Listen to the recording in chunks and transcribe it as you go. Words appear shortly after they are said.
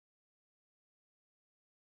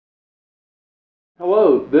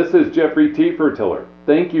Hello, this is Jeffrey T. Fertiller.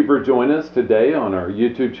 Thank you for joining us today on our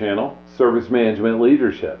YouTube channel, Service Management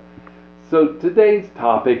Leadership. So today's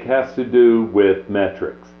topic has to do with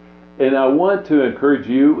metrics. And I want to encourage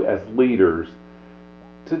you as leaders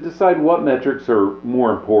to decide what metrics are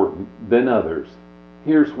more important than others.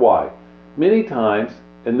 Here's why. Many times,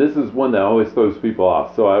 and this is one that always throws people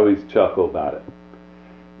off, so I always chuckle about it.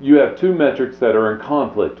 You have two metrics that are in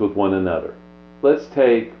conflict with one another. Let's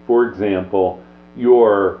take, for example,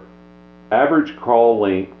 your average call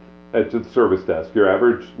length at the service desk, your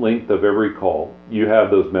average length of every call. You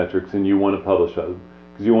have those metrics and you want to publish those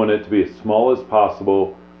because you want it to be as small as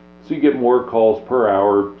possible so you get more calls per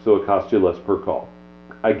hour so it costs you less per call.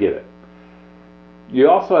 I get it. You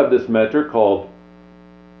also have this metric called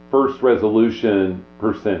first resolution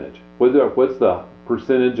percentage. What's the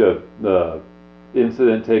percentage of the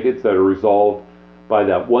incident tickets that are resolved by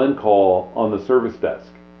that one call on the service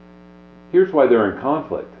desk? Here's why they're in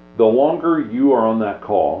conflict. The longer you are on that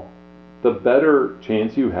call, the better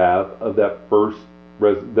chance you have of that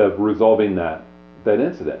resolving that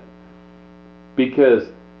incident. Because,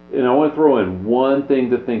 and I want to throw in one thing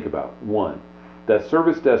to think about. One, that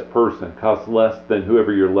service desk person costs less than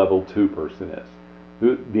whoever your level 2 person is,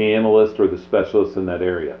 the analyst or the specialist in that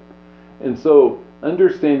area. And so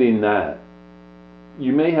understanding that,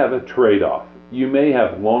 you may have a trade-off. You may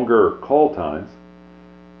have longer call times,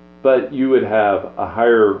 but you would have a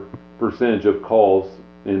higher percentage of calls,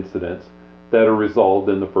 incidents, that are resolved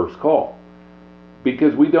in the first call.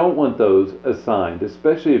 Because we don't want those assigned,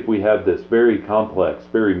 especially if we have this very complex,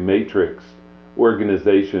 very matrix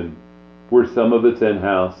organization where some of it's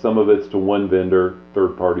in-house, some of it's to one vendor,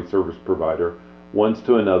 third-party service provider, one's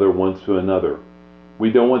to another, one's to another.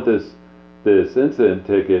 We don't want this incident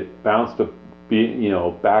ticket bounced to be,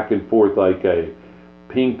 back and forth like a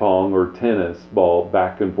ping pong or tennis ball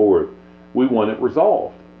back and forth. We want it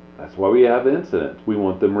resolved. That's why we have incidents. We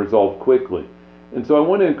want them resolved quickly. And so I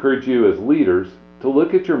want to encourage you as leaders to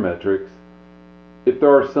look at your metrics. If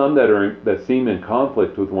there are some that seem in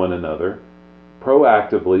conflict with one another,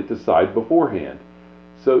 proactively decide beforehand.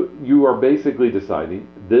 So you are basically deciding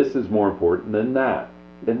this is more important than that.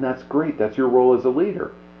 And that's great. That's your role as a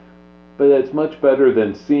leader. But it's much better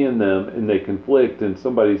than seeing them and they conflict and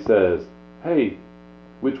somebody says, hey,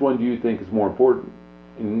 which one do you think is more important?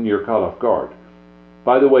 And you're caught off guard.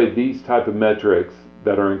 By the way, these type of metrics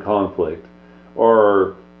that are in conflict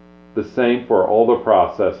are the same for all the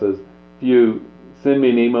processes. If you send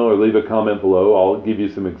me an email or leave a comment below, I'll give you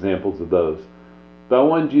some examples of those. But I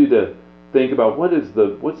want you to think about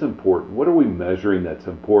what's important. What are we measuring that's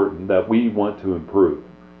important that we want to improve?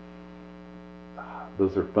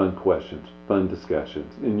 Those are fun questions, fun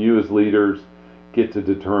discussions. And you as leaders get to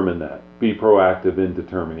determine that. Be proactive in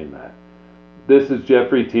determining that. This is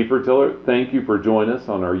Jeffrey T. Fertiller. Thank you for joining us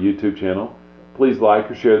on our YouTube channel. Please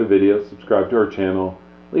like or share the video, subscribe to our channel,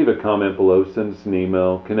 leave a comment below, send us an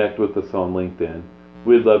email, connect with us on LinkedIn.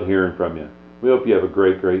 We'd love hearing from you. We hope you have a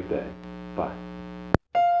great day. Bye.